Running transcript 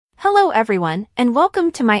Hello everyone, and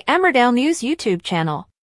welcome to my Emmerdale News YouTube channel.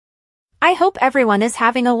 I hope everyone is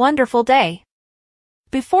having a wonderful day.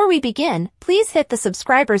 Before we begin, please hit the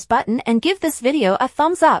subscribers button and give this video a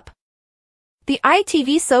thumbs up. The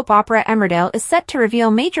ITV soap opera Emmerdale is set to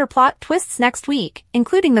reveal major plot twists next week,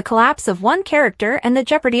 including the collapse of one character and the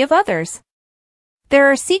jeopardy of others. There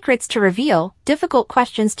are secrets to reveal, difficult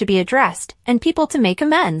questions to be addressed, and people to make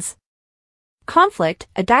amends. Conflict,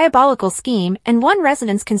 a diabolical scheme, and one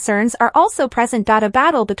resident's concerns are also present. A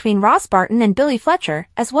battle between Ross Barton and Billy Fletcher,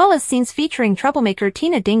 as well as scenes featuring troublemaker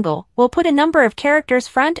Tina Dingle, will put a number of characters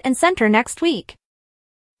front and center next week.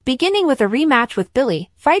 Beginning with a rematch with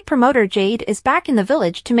Billy, fight promoter Jade is back in the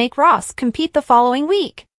village to make Ross compete the following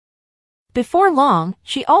week. Before long,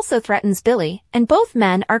 she also threatens Billy, and both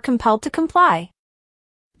men are compelled to comply.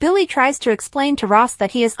 Billy tries to explain to Ross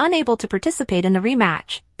that he is unable to participate in the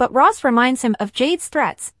rematch, but Ross reminds him of Jade's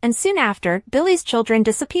threats, and soon after, Billy's children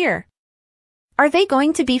disappear. Are they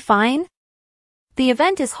going to be fine? The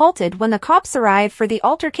event is halted when the cops arrive for the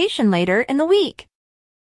altercation later in the week.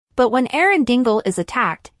 But when Aaron Dingle is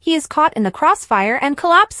attacked, he is caught in the crossfire and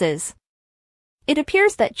collapses. It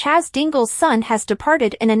appears that Chaz Dingle's son has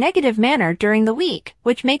departed in a negative manner during the week,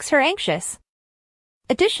 which makes her anxious.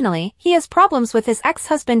 Additionally, he has problems with his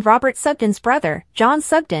ex-husband Robert Sugden's brother, John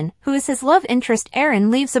Sugden, who is his love interest.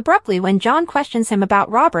 Aaron leaves abruptly when John questions him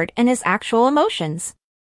about Robert and his actual emotions.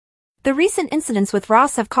 The recent incidents with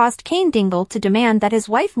Ross have caused Cain Dingle to demand that his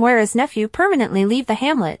wife Moira's nephew permanently leave the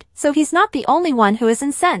hamlet, so he's not the only one who is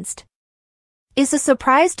incensed. Is a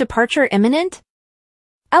surprise departure imminent?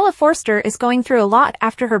 Ella Forster is going through a lot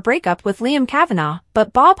after her breakup with Liam Kavanagh,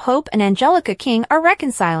 but Bob Hope and Angelica King are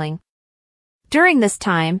reconciling. During this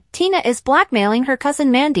time, Tina is blackmailing her cousin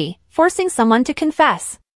Mandy, forcing someone to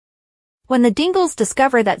confess. When the Dingles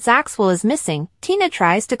discover that Zaxwell is missing, Tina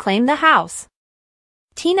tries to claim the house.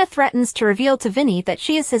 Tina threatens to reveal to Vinny that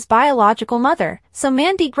she is his biological mother, so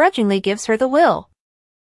Mandy grudgingly gives her the will.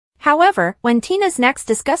 However, when Tina's next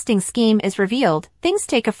disgusting scheme is revealed, things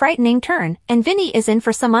take a frightening turn, and Vinny is in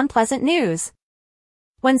for some unpleasant news.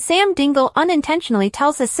 When Sam Dingle unintentionally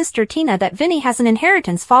tells his sister Tina that Vinny has an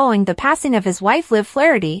inheritance following the passing of his wife Liv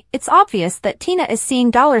Flaherty, it's obvious that Tina is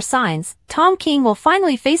seeing dollar signs. Tom King will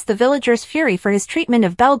finally face the villagers' fury for his treatment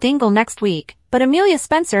of Belle Dingle next week, but Amelia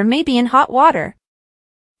Spencer may be in hot water.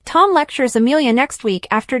 Tom lectures Amelia next week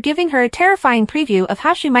after giving her a terrifying preview of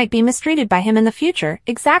how she might be mistreated by him in the future,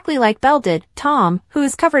 exactly like Belle did. Tom, who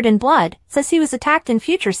is covered in blood, says he was attacked in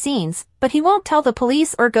future scenes, but he won't tell the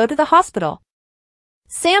police or go to the hospital.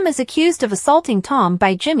 Sam is accused of assaulting Tom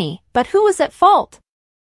by Jimmy, but who was at fault?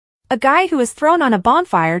 A guy who was thrown on a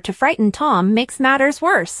bonfire to frighten Tom makes matters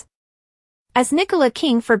worse. As Nicola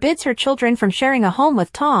King forbids her children from sharing a home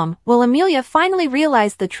with Tom, will Amelia finally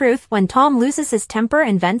realize the truth when Tom loses his temper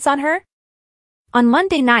and vents on her? On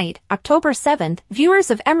Monday night, October 7th,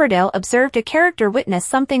 viewers of Emmerdale observed a character witness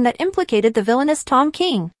something that implicated the villainous Tom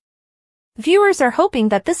King. Viewers are hoping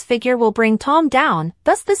that this figure will bring Tom down,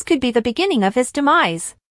 thus this could be the beginning of his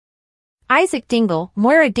demise. Isaac Dingle,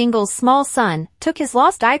 Moira Dingle's small son, took his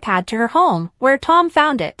lost iPad to her home, where Tom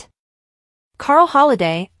found it. Carl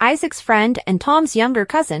Holliday, Isaac's friend and Tom's younger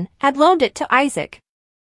cousin, had loaned it to Isaac.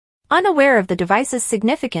 Unaware of the device's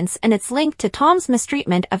significance and its link to Tom's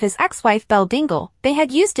mistreatment of his ex-wife Belle Dingle, they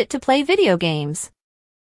had used it to play video games.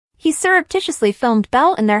 He surreptitiously filmed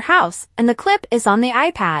Belle in their house, and the clip is on the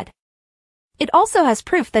iPad. It also has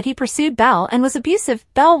proof that he pursued Belle and was abusive.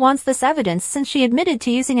 Belle wants this evidence since she admitted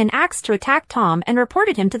to using an axe to attack Tom and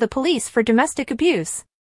reported him to the police for domestic abuse.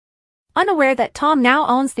 Unaware that Tom now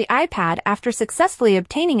owns the iPad after successfully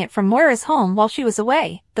obtaining it from Moira's home while she was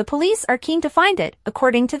away, the police are keen to find it,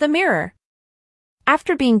 according to the Mirror.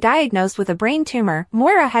 After being diagnosed with a brain tumor,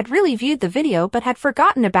 Moira had really viewed the video but had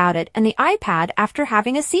forgotten about it and the iPad after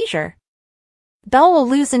having a seizure. Belle will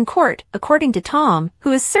lose in court, according to Tom,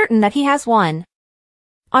 who is certain that he has won.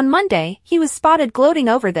 On Monday, he was spotted gloating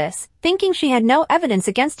over this, thinking she had no evidence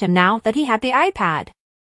against him now that he had the iPad.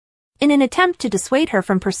 In an attempt to dissuade her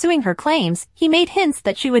from pursuing her claims, he made hints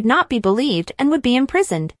that she would not be believed and would be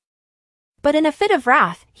imprisoned. But in a fit of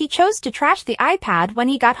wrath, he chose to trash the iPad when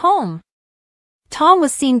he got home. Tom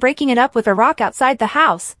was seen breaking it up with a rock outside the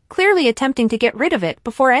house, clearly attempting to get rid of it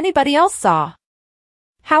before anybody else saw.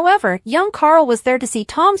 However, young Carl was there to see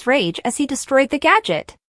Tom's rage as he destroyed the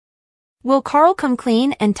gadget. Will Carl come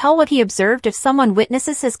clean and tell what he observed if someone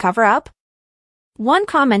witnesses his cover-up? One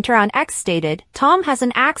commenter on X stated, "Tom has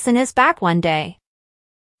an axe in his back one day.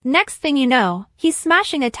 Next thing you know, he's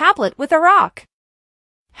smashing a tablet with a rock."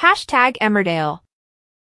 #Emmerdale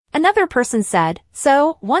Another person said,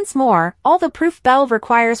 so, once more, all the proof Belle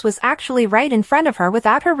requires was actually right in front of her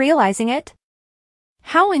without her realizing it?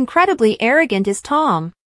 How incredibly arrogant is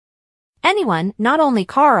Tom? Anyone, not only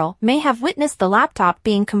Carl, may have witnessed the laptop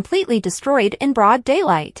being completely destroyed in broad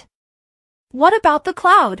daylight. What about the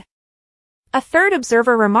cloud? A third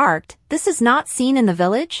observer remarked, this is not seen in the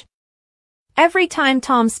village? Every time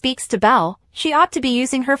Tom speaks to Belle, she ought to be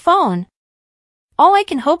using her phone. All I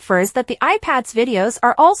can hope for is that the iPad's videos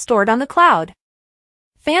are all stored on the cloud.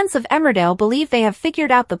 Fans of Emmerdale believe they have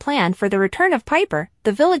figured out the plan for the return of Piper,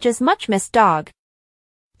 the village's much-missed dog.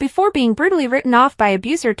 Before being brutally written off by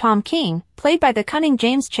abuser Tom King, played by the cunning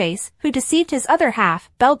James Chase, who deceived his other half,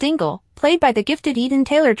 Belle Dingle, played by the gifted Eden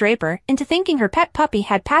Taylor Draper, into thinking her pet puppy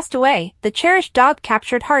had passed away, the cherished dog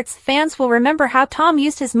captured hearts. Fans will remember how Tom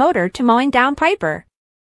used his motor to mowing down Piper.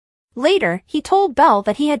 Later, he told Belle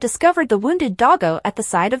that he had discovered the wounded doggo at the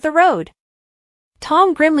side of the road.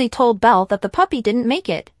 Tom grimly told Belle that the puppy didn't make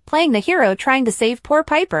it, playing the hero trying to save poor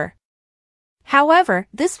Piper. However,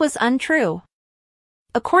 this was untrue.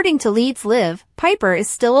 According to Leeds Live, Piper is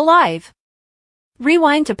still alive.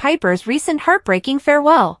 Rewind to Piper's recent heartbreaking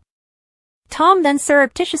farewell. Tom then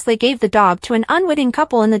surreptitiously gave the dog to an unwitting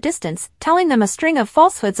couple in the distance, telling them a string of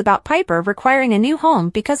falsehoods about Piper requiring a new home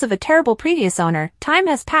because of a terrible previous owner. Time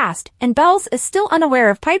has passed, and Belle's is still unaware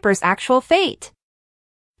of Piper's actual fate.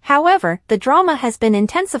 However, the drama has been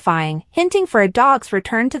intensifying, hinting for a dog's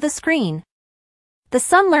return to the screen. The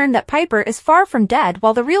Sun learned that Piper is far from dead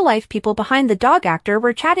while the real-life people behind the dog actor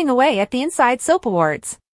were chatting away at the Inside Soap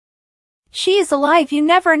Awards. She is alive, you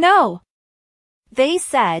never know, they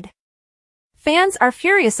said. Fans are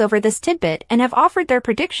furious over this tidbit and have offered their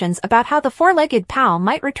predictions about how the four-legged pal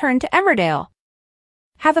might return to Emmerdale.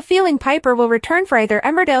 Have a feeling Piper will return for either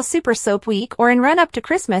Emmerdale Super Soap Week or in run-up to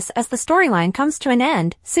Christmas as the storyline comes to an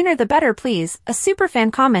end. Sooner the better please, a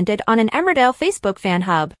superfan commented on an Emmerdale Facebook fan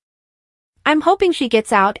hub. I'm hoping she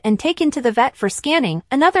gets out and taken to the vet for scanning,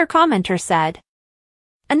 another commenter said.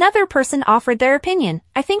 Another person offered their opinion.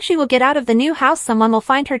 I think she will get out of the new house. Someone will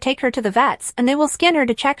find her, take her to the vets, and they will scan her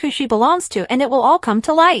to check who she belongs to, and it will all come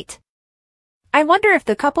to light. I wonder if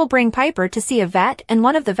the couple bring Piper to see a vet and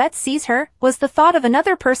one of the vets sees her, was the thought of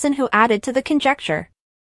another person who added to the conjecture.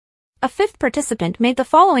 A fifth participant made the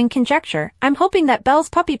following conjecture. I'm hoping that Belle's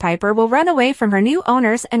puppy Piper will run away from her new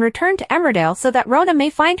owners and return to Emmerdale so that Rona may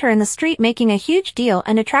find her in the street making a huge deal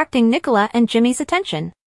and attracting Nicola and Jimmy's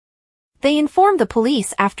attention. They informed the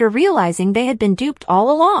police after realizing they had been duped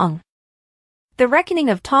all along. The reckoning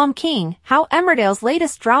of Tom King, how Emmerdale's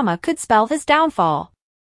latest drama could spell his downfall.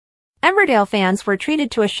 Emmerdale fans were treated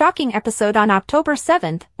to a shocking episode on October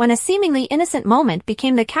 7th, when a seemingly innocent moment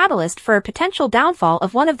became the catalyst for a potential downfall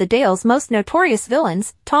of one of the Dale's most notorious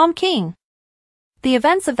villains, Tom King. The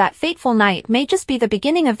events of that fateful night may just be the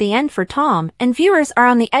beginning of the end for Tom, and viewers are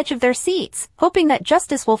on the edge of their seats, hoping that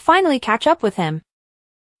justice will finally catch up with him.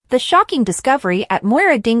 The shocking discovery at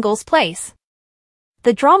Moira Dingle's place.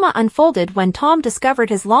 The drama unfolded when Tom discovered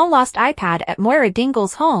his long-lost iPad at Moira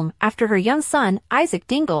Dingle's home after her young son, Isaac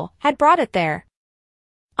Dingle, had brought it there.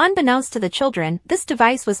 Unbeknownst to the children, this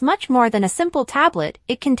device was much more than a simple tablet.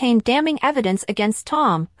 It contained damning evidence against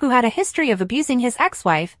Tom, who had a history of abusing his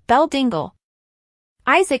ex-wife, Belle Dingle.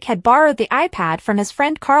 Isaac had borrowed the iPad from his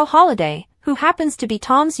friend Carl Holliday, who happens to be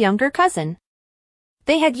Tom's younger cousin.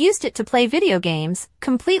 They had used it to play video games,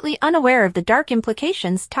 completely unaware of the dark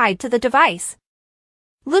implications tied to the device.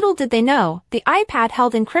 Little did they know, the iPad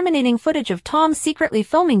held incriminating footage of Tom secretly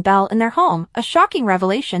filming Belle in their home, a shocking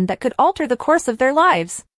revelation that could alter the course of their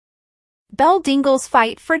lives. Belle Dingle's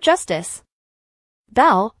fight for justice.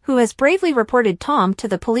 Belle, who has bravely reported Tom to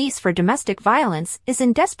the police for domestic violence, is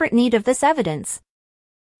in desperate need of this evidence.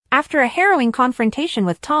 After a harrowing confrontation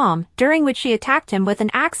with Tom, during which she attacked him with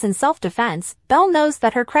an axe in self-defense, Belle knows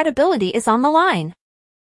that her credibility is on the line.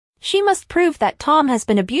 She must prove that Tom has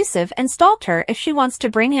been abusive and stalked her if she wants to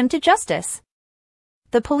bring him to justice.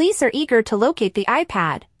 The police are eager to locate the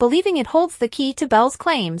iPad, believing it holds the key to Belle's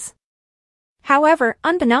claims. However,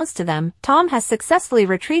 unbeknownst to them, Tom has successfully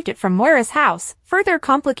retrieved it from Moira's house, further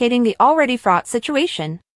complicating the already fraught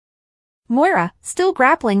situation. Moira, still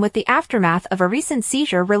grappling with the aftermath of a recent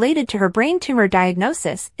seizure related to her brain tumor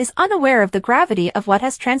diagnosis, is unaware of the gravity of what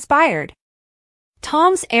has transpired.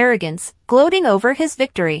 Tom's arrogance, gloating over his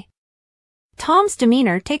victory. Tom's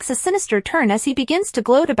demeanor takes a sinister turn as he begins to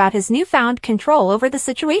gloat about his newfound control over the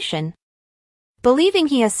situation. Believing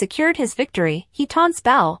he has secured his victory, he taunts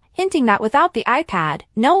Belle, hinting that without the iPad,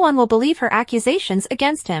 no one will believe her accusations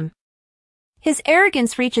against him. His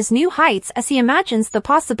arrogance reaches new heights as he imagines the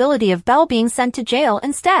possibility of Belle being sent to jail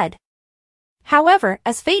instead. However,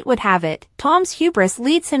 as fate would have it, Tom's hubris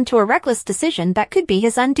leads him to a reckless decision that could be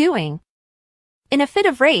his undoing. In a fit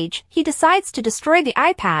of rage, he decides to destroy the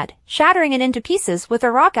iPad, shattering it into pieces with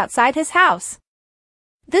a rock outside his house.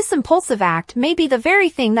 This impulsive act may be the very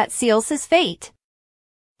thing that seals his fate.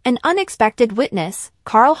 An unexpected witness,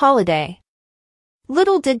 Carl Holliday.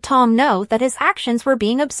 Little did Tom know that his actions were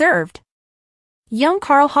being observed. Young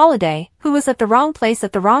Carl Holliday, who was at the wrong place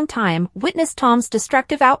at the wrong time, witnessed Tom's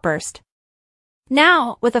destructive outburst.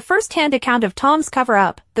 Now, with a first-hand account of Tom's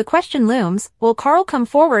cover-up, the question looms, will Carl come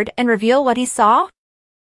forward and reveal what he saw?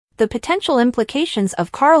 The potential implications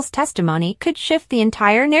of Carl's testimony could shift the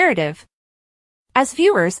entire narrative. As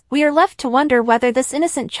viewers, we are left to wonder whether this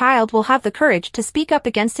innocent child will have the courage to speak up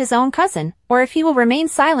against his own cousin, or if he will remain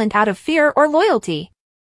silent out of fear or loyalty.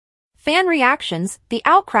 Fan reactions, the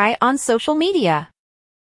outcry on social media.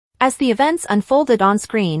 As the events unfolded on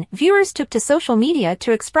screen, viewers took to social media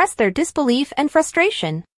to express their disbelief and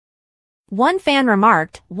frustration. One fan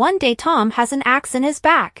remarked, "One day Tom has an axe in his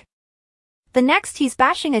back. The next he's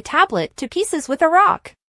bashing a tablet to pieces with a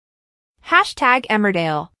rock."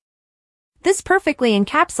 #Emmerdale. This perfectly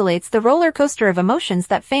encapsulates the roller coaster of emotions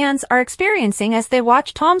that fans are experiencing as they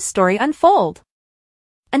watch Tom's story unfold.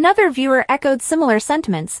 Another viewer echoed similar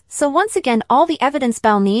sentiments, so once again all the evidence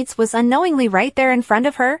Belle needs was unknowingly right there in front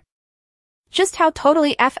of her. Just how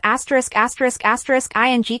totally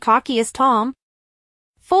ing cocky is Tom?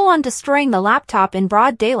 Full on destroying the laptop in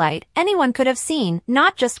broad daylight, anyone could have seen,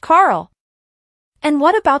 not just Carl. And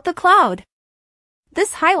what about the cloud?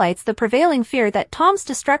 This highlights the prevailing fear that Tom's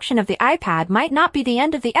destruction of the iPad might not be the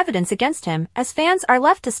end of the evidence against him, as fans are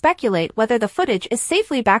left to speculate whether the footage is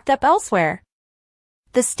safely backed up elsewhere.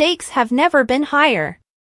 The stakes have never been higher.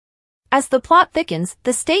 As the plot thickens,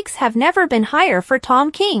 the stakes have never been higher for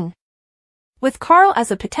Tom King. With Carl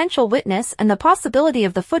as a potential witness and the possibility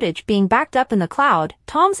of the footage being backed up in the cloud,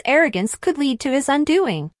 Tom's arrogance could lead to his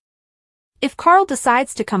undoing. If Carl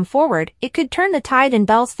decides to come forward, it could turn the tide in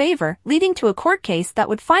Belle's favor, leading to a court case that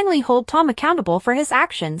would finally hold Tom accountable for his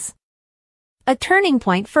actions. A turning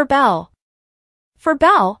point for Belle. For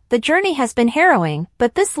Belle, the journey has been harrowing,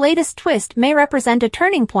 but this latest twist may represent a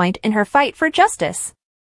turning point in her fight for justice.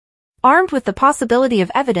 Armed with the possibility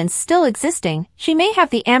of evidence still existing, she may have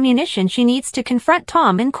the ammunition she needs to confront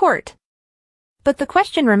Tom in court. But the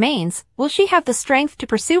question remains, will she have the strength to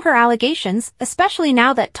pursue her allegations, especially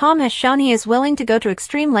now that Tom has shown he is willing to go to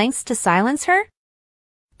extreme lengths to silence her?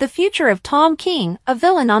 The future of Tom King, a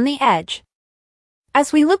villain on the edge.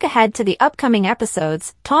 As we look ahead to the upcoming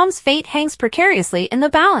episodes, Tom's fate hangs precariously in the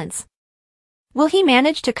balance. Will he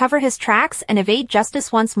manage to cover his tracks and evade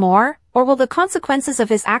justice once more, or will the consequences of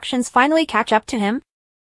his actions finally catch up to him?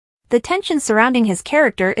 The tension surrounding his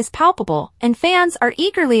character is palpable, and fans are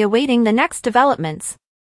eagerly awaiting the next developments.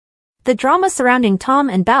 The drama surrounding Tom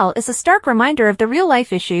and Belle is a stark reminder of the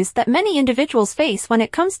real-life issues that many individuals face when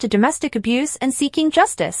it comes to domestic abuse and seeking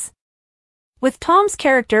justice. With Tom's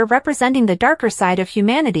character representing the darker side of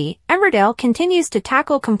humanity, Emmerdale continues to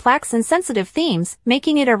tackle complex and sensitive themes,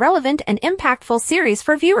 making it a relevant and impactful series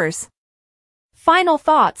for viewers. Final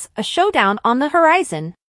thoughts, a showdown on the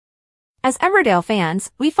horizon. As Emmerdale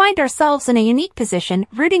fans, we find ourselves in a unique position,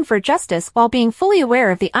 rooting for justice while being fully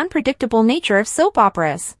aware of the unpredictable nature of soap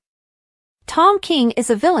operas. Tom King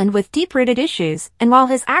is a villain with deep-rooted issues, and while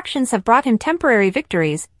his actions have brought him temporary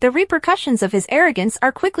victories, the repercussions of his arrogance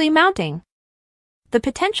are quickly mounting. The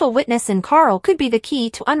potential witness in Carl could be the key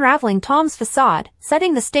to unraveling Tom's facade,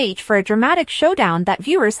 setting the stage for a dramatic showdown that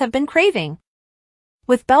viewers have been craving.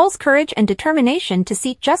 With Belle's courage and determination to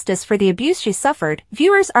seek justice for the abuse she suffered,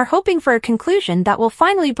 viewers are hoping for a conclusion that will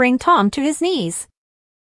finally bring Tom to his knees.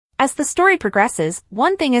 As the story progresses,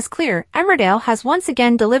 one thing is clear, Emmerdale has once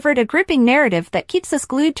again delivered a gripping narrative that keeps us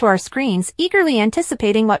glued to our screens, eagerly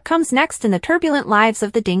anticipating what comes next in the turbulent lives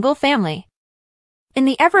of the Dingle family. In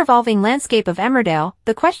the ever-evolving landscape of Emmerdale,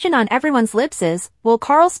 the question on everyone's lips is, will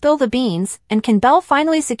Carl spill the beans, and can Belle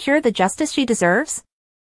finally secure the justice she deserves?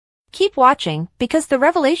 Keep watching, because the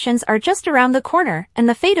revelations are just around the corner, and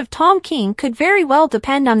the fate of Tom King could very well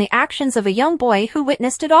depend on the actions of a young boy who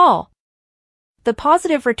witnessed it all. The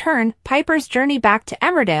positive return, Piper's journey back to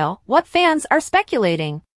Emmerdale, what fans are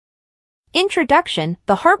speculating. Introduction,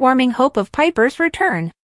 the heartwarming hope of Piper's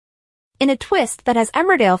return. In a twist that has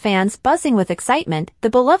Emmerdale fans buzzing with excitement, the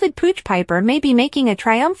beloved Pooch Piper may be making a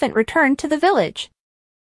triumphant return to the village.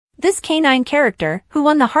 This canine character, who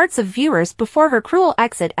won the hearts of viewers before her cruel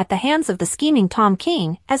exit at the hands of the scheming Tom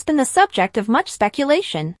King, has been the subject of much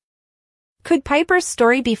speculation. Could Piper's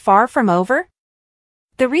story be far from over?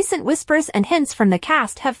 The recent whispers and hints from the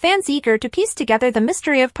cast have fans eager to piece together the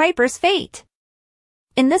mystery of Piper's fate.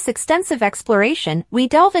 In this extensive exploration, we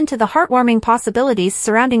delve into the heartwarming possibilities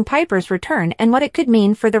surrounding Piper's return and what it could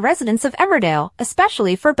mean for the residents of Emmerdale,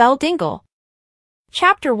 especially for Belle Dingle.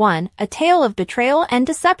 Chapter 1: A Tale of Betrayal and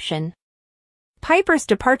Deception. Piper's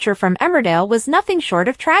departure from Emmerdale was nothing short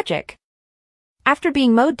of tragic. After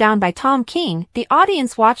being mowed down by Tom King, the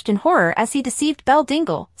audience watched in horror as he deceived Belle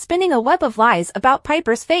Dingle, spinning a web of lies about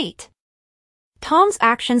Piper's fate. Tom's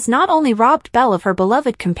actions not only robbed Belle of her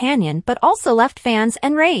beloved companion but also left fans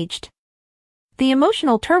enraged. The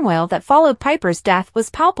emotional turmoil that followed Piper's death was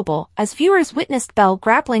palpable as viewers witnessed Belle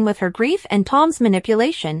grappling with her grief and Tom's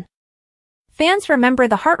manipulation. Fans remember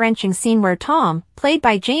the heart-wrenching scene where Tom, played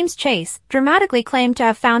by James Chase, dramatically claimed to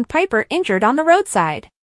have found Piper injured on the roadside.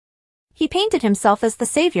 He painted himself as the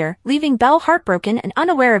savior, leaving Belle heartbroken and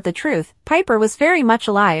unaware of the truth. Piper was very much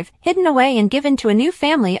alive, hidden away and given to a new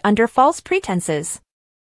family under false pretenses.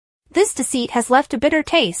 This deceit has left a bitter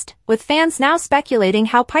taste, with fans now speculating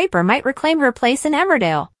how Piper might reclaim her place in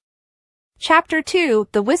Emmerdale. Chapter 2: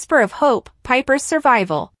 The Whisper of Hope, Piper's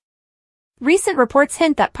Survival. Recent reports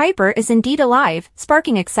hint that Piper is indeed alive,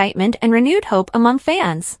 sparking excitement and renewed hope among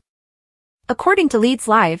fans. According to Leeds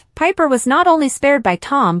Live, Piper was not only spared by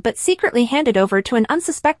Tom but secretly handed over to an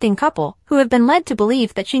unsuspecting couple, who have been led to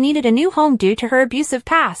believe that she needed a new home due to her abusive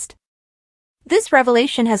past. This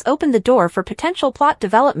revelation has opened the door for potential plot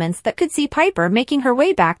developments that could see Piper making her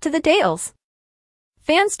way back to the Dales.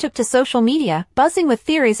 Fans took to social media, buzzing with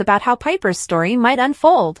theories about how Piper's story might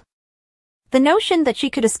unfold. The notion that she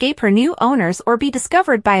could escape her new owners or be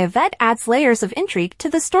discovered by a vet adds layers of intrigue to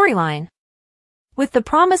the storyline. With the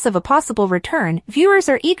promise of a possible return, viewers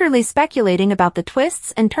are eagerly speculating about the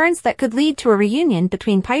twists and turns that could lead to a reunion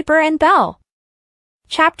between Piper and Belle.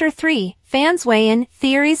 Chapter 3: Fans weigh in,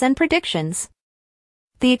 theories and predictions.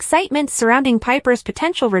 The excitement surrounding Piper's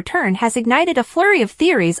potential return has ignited a flurry of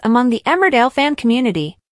theories among the Emmerdale fan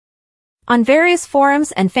community. On various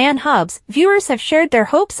forums and fan hubs, viewers have shared their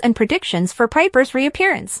hopes and predictions for Piper's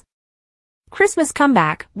reappearance. Christmas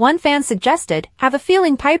comeback, one fan suggested, have a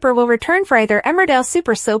feeling Piper will return for either Emmerdale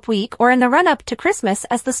Super Soap Week or in the run-up to Christmas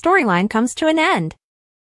as the storyline comes to an end.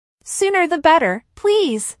 Sooner the better,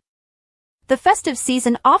 please. The festive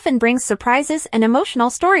season often brings surprises and emotional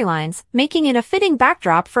storylines, making it a fitting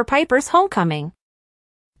backdrop for Piper's homecoming.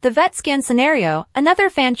 The vet scan scenario, another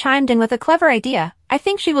fan chimed in with a clever idea. I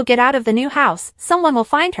think she will get out of the new house, someone will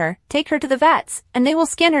find her, take her to the vets, and they will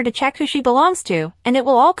scan her to check who she belongs to, and it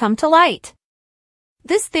will all come to light.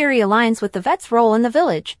 This theory aligns with the vet's role in the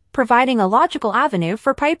village, providing a logical avenue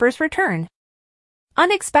for Piper's return.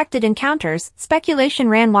 Unexpected encounters, speculation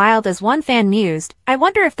ran wild as one fan mused, I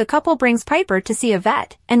wonder if the couple brings Piper to see a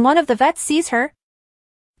vet, and one of the vets sees her?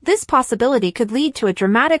 This possibility could lead to a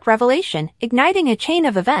dramatic revelation, igniting a chain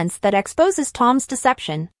of events that exposes Tom's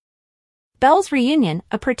deception. Belle's reunion,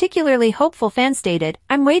 a particularly hopeful fan stated,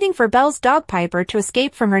 I'm waiting for Belle's dog Piper to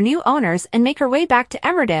escape from her new owners and make her way back to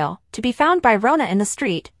Emmerdale, to be found by Rona in the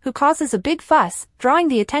street, who causes a big fuss, drawing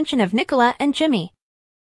the attention of Nicola and Jimmy.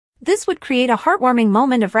 This would create a heartwarming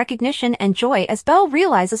moment of recognition and joy as Belle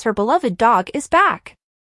realizes her beloved dog is back.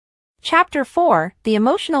 Chapter 4: The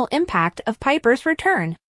Emotional Impact of Piper's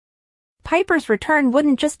Return. Piper's return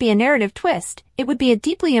wouldn't just be a narrative twist, it would be a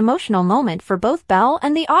deeply emotional moment for both Belle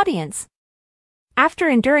and the audience. After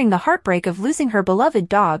enduring the heartbreak of losing her beloved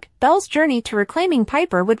dog, Belle's journey to reclaiming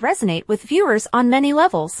Piper would resonate with viewers on many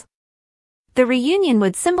levels. The reunion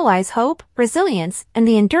would symbolize hope, resilience, and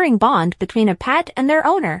the enduring bond between a pet and their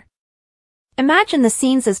owner. Imagine the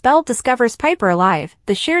scenes as Belle discovers Piper alive,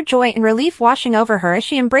 the sheer joy and relief washing over her as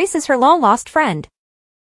she embraces her long-lost friend.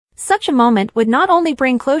 Such a moment would not only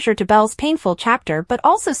bring closure to Belle's painful chapter but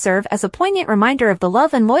also serve as a poignant reminder of the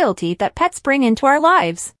love and loyalty that pets bring into our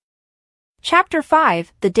lives. Chapter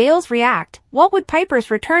 5: The Dales React. What would Piper's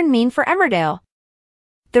return mean for Emmerdale?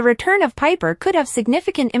 The return of Piper could have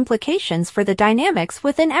significant implications for the dynamics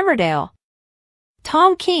within Emmerdale.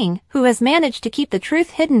 Tom King, who has managed to keep the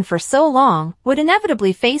truth hidden for so long, would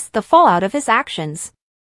inevitably face the fallout of his actions.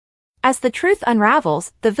 As the truth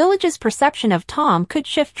unravels, the village's perception of Tom could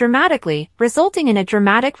shift dramatically, resulting in a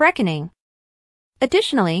dramatic reckoning.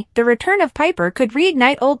 Additionally, the return of Piper could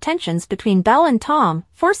reignite old tensions between Belle and Tom,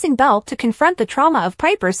 forcing Belle to confront the trauma of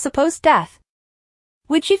Piper's supposed death.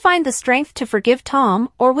 Would she find the strength to forgive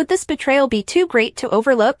Tom, or would this betrayal be too great to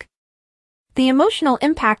overlook? The emotional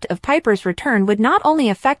impact of Piper's return would not only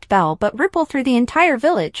affect Belle but ripple through the entire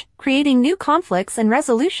village, creating new conflicts and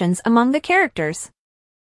resolutions among the characters.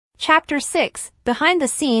 Chapter 6: Behind the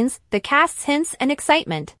Scenes, the cast's hints and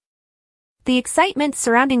excitement. The excitement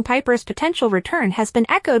surrounding Piper's potential return has been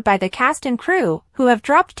echoed by the cast and crew, who have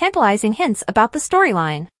dropped tantalizing hints about the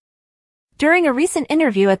storyline. During a recent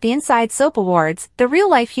interview at the Inside Soap Awards, the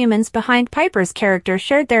real-life humans behind Piper's character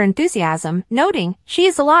shared their enthusiasm, noting, "She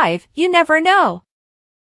is alive, you never know."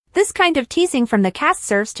 This kind of teasing from the cast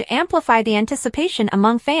serves to amplify the anticipation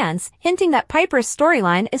among fans, hinting that Piper's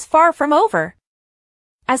storyline is far from over.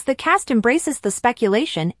 As the cast embraces the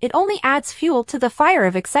speculation, it only adds fuel to the fire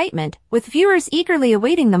of excitement, with viewers eagerly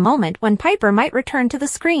awaiting the moment when Piper might return to the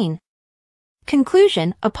screen.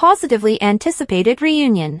 Conclusion: a positively anticipated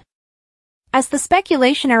reunion. As the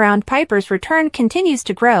speculation around Piper's return continues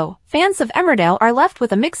to grow, fans of Emmerdale are left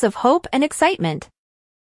with a mix of hope and excitement.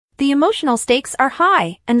 The emotional stakes are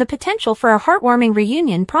high, and the potential for a heartwarming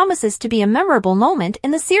reunion promises to be a memorable moment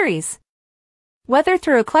in the series. Whether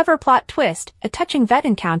through a clever plot twist, a touching vet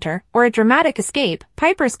encounter, or a dramatic escape,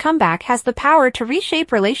 Piper's comeback has the power to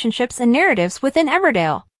reshape relationships and narratives within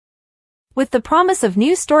Emmerdale. With the promise of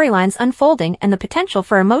new storylines unfolding and the potential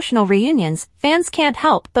for emotional reunions, fans can't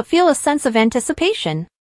help but feel a sense of anticipation.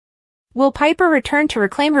 Will Piper return to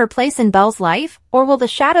reclaim her place in Belle's life, or will the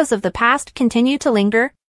shadows of the past continue to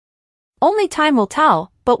linger? Only time will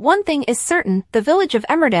tell, but one thing is certain: the village of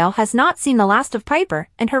Emmerdale has not seen the last of Piper,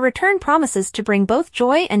 and her return promises to bring both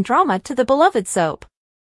joy and drama to the beloved soap.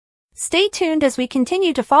 Stay tuned as we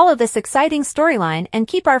continue to follow this exciting storyline and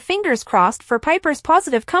keep our fingers crossed for Piper's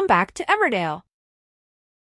positive comeback to Emmerdale.